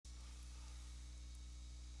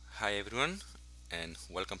Hi everyone, and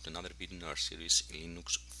welcome to another video in our series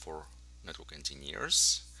Linux for network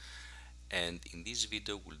engineers. And in this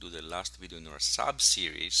video we'll do the last video in our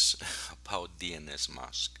sub-series about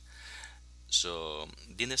Dnsmasq. So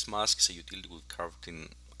Dnsmasq is a utility we've covered in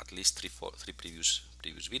at least three previous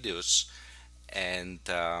videos, and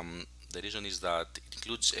the reason is that it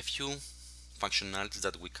includes a few functionalities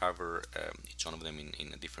that we cover each one of them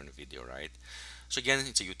in a different video, right? So again,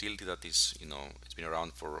 it's a utility that is, it's been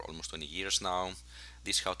around for almost 20 years now.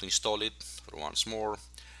 This is how to install it for once more.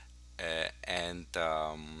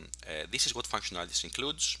 This is what functionalities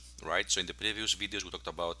includes, right? So in the previous videos, we talked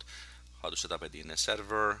about how to set up a DNS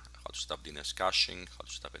server, how to set up DNS caching, how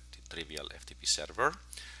to set up a trivial FTP server.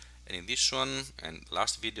 And in this one and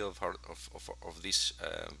last video of this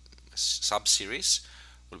sub-series,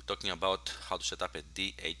 we'll be talking about how to set up a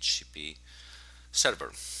DHCP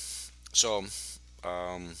server. So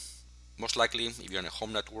most likely, if you're on a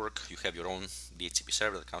home network, you have your own DHCP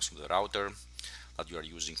server that comes from the router that you are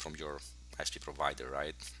using from your ISP provider,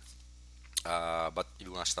 right? But if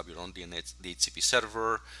you want to set up your own DHCP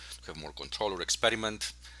server, to have more control or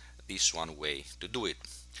experiment, this is one way to do it.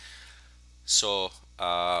 So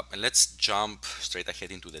and let's jump straight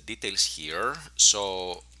ahead into the details here.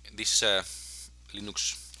 So this is a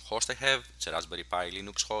Linux host I have. It's a Raspberry Pi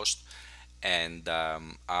Linux host, and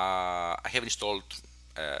I have installed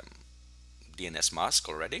Dnsmasq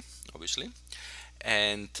already, obviously.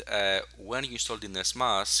 And when you install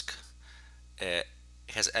Dnsmasq, it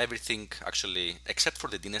has everything actually except for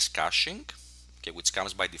the DNS caching, okay, which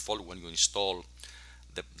comes by default when you install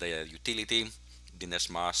the utility.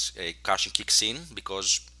 Dnsmasq caching kicks in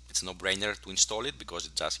because it's no brainer to install it, because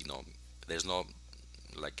it just, there's no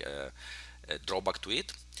like a drawback to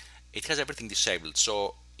it. It has everything disabled.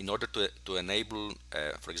 So in order to enable,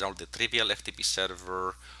 for example, the trivial FTP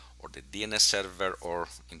server or the DNS server, or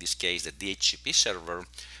in this case the DHCP server,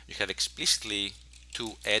 you have explicitly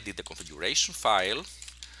to edit the configuration file,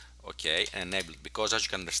 okay, and enable it. Because as you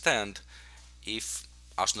can understand, if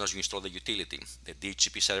as soon as you install the utility, the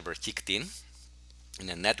DHCP server kicked in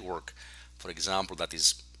a network, for example, that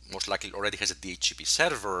is most likely already has a DHCP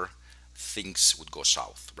server, things would go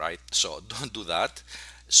south, right? So don't do that.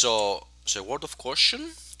 So a word of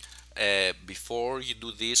caution, before you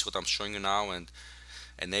do this, what I'm showing you now, and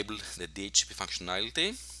enable the DHCP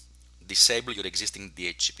functionality, disable your existing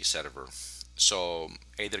DHCP server. So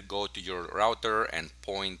either go to your router and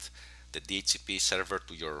point the DHCP server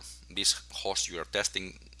to this host you are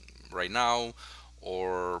testing right now,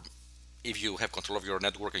 or if you have control of your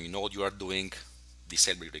network and you know what you are doing,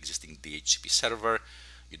 disable your existing DHCP server.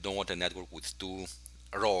 You don't want a network with two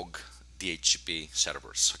rogue DHCP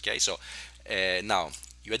servers. Okay, so now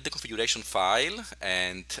you add the configuration file,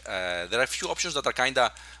 and there are a few options that are kind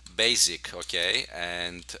of basic, okay,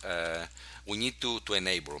 and we need to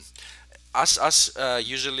enable. As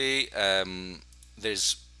usually,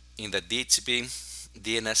 there's in the DHCP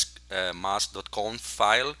Dnsmasq.conf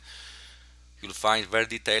file, you'll find very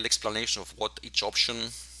detailed explanation of what each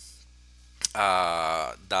option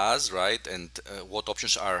does, right, and what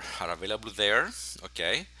options are available there,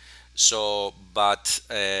 okay. So, but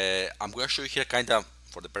I'm going to show you here, kind of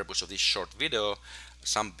for the purpose of this short video,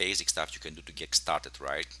 some basic stuff you can do to get started,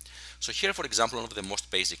 right? So here, for example, one of the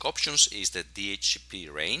most basic options is the Dhcp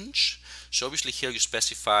range. So obviously here you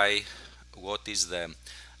specify what is the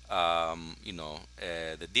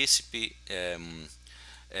the Dhcp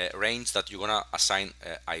range that you're gonna assign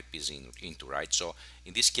IPs into, right? So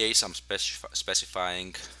in this case, I'm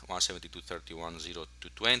specifying 172.31.0.220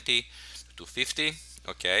 to 250.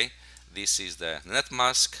 Okay, this is the net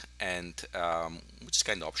mask, and which is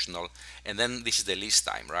kind of optional. And then this is the least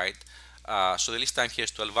time, right? So the least time here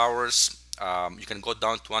is 12 hours. You can go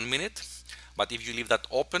down to 1 minute, but if you leave that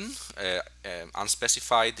open,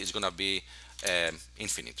 unspecified, it's gonna be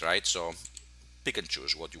infinite, right? So pick and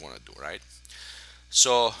choose what you want to do, right?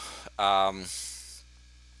 So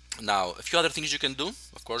now a few other things you can do,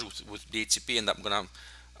 of course, with DHCP, and I'm gonna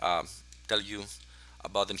tell you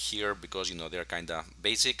about them here because they're kind of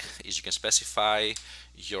basic. Is you can specify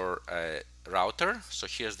your router. So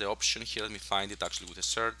here's the option here. Let me find it actually with a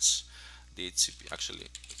search. DHCP actually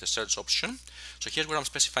the search option. So here's where I'm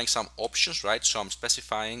specifying some options, right? So I'm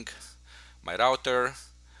specifying my router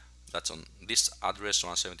that's on this address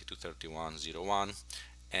 172.31.0.1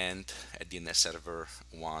 and a DNS server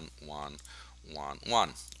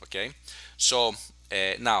 1111. Okay, so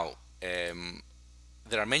now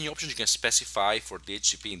there are many options you can specify for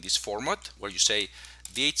DHCP in this format, where you say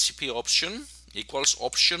DHCP option equals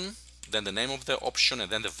option, then the name of the option,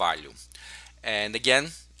 and then the value. And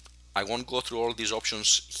again, I won't go through all these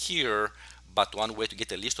options here, but one way to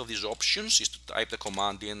get a list of these options is to type the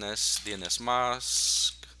command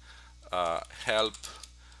dnsmasq help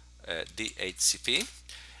dhcp,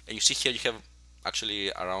 and you see here you have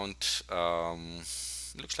actually around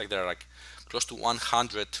looks like there are like close to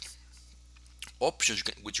 100 options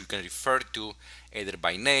which you can refer to either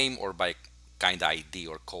by name or by kind of ID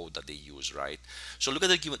or code that they use, right? So look at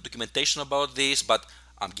the documentation about this, but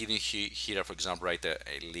I'm giving you here, for example, right, a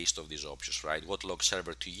list of these options, right? What log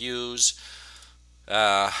server to use,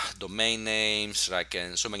 domain names, right,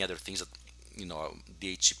 and so many other things that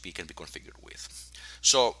DHCP can be configured with.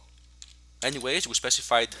 So anyways, we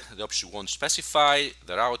specified the options we want to specify,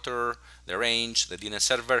 the router, the range, the DNS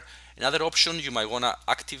server. Another option you might want to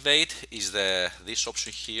activate is this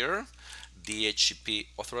option here, DHCP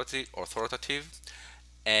authoritative.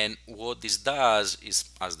 And what this does is,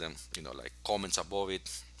 as the like comments above it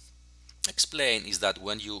explain, is that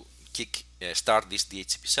when you start this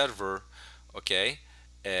DHCP server, okay,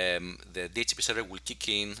 the DHCP server will kick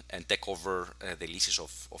in and take over the leases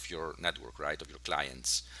of your network, right, of your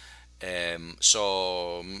clients.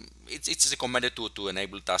 So it's recommended to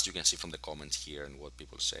enable tasks. You can see from the comments here and what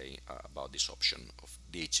people say about this option of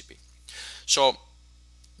DHCP. So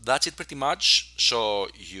that's it pretty much. So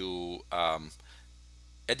you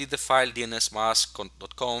edit the file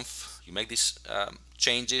dnsmasq.conf, you make these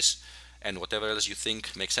changes and whatever else you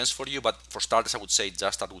think makes sense for you, but for starters I would say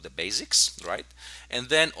just start with the basics, right? And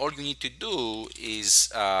then all you need to do is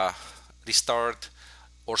restart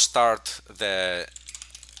or start the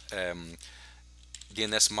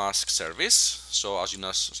Dnsmasq service. So as soon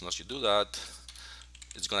as you do that,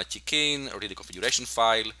 it's gonna kick in, read the configuration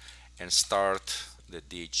file and start the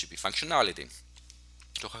DHCP functionality.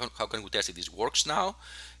 So how can we test if this works now?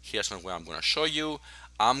 Here's where I'm gonna show you.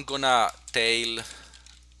 I'm gonna tail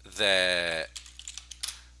the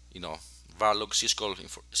varlog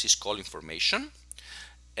syscall information,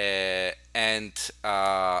 and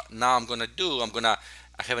now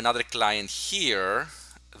I have another client here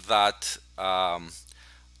that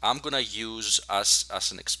I'm gonna use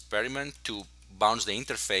as an experiment to bounce the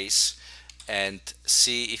interface and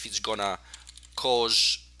see if it's gonna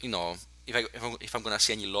cause, if I'm gonna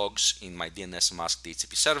see any logs in my Dnsmasq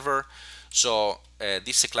DHCP server. So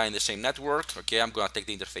this is a client in the same network. Okay, I'm gonna take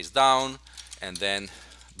the interface down and then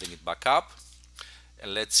bring it back up.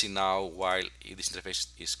 And let's see now, while this interface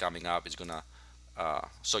is coming up, it's gonna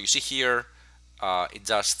so you see here it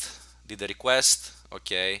just did the request,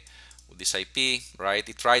 okay, with this IP, right?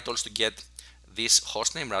 It tried also to get this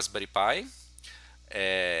hostname Raspberry Pi,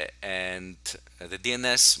 and the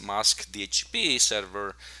Dnsmasq DHCP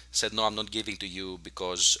server said no, I'm not giving to you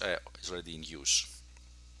because it's already in use.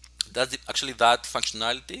 Actually that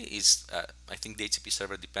functionality is I think DHCP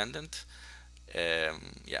server dependent.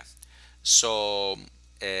 Yeah, so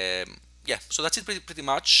yeah, so that's it pretty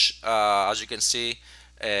much. As you can see,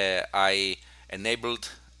 I enabled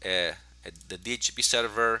the DHCP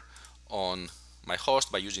server on my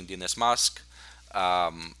host by using Dnsmasq,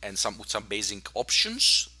 and with some basic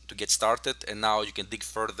options to get started, and now you can dig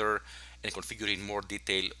further and configure in more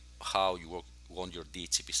detail how you want your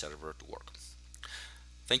DHCP server to work.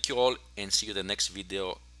 Thank you all, and see you in the next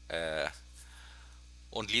video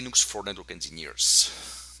on Linux for network engineers.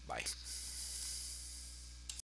 Bye.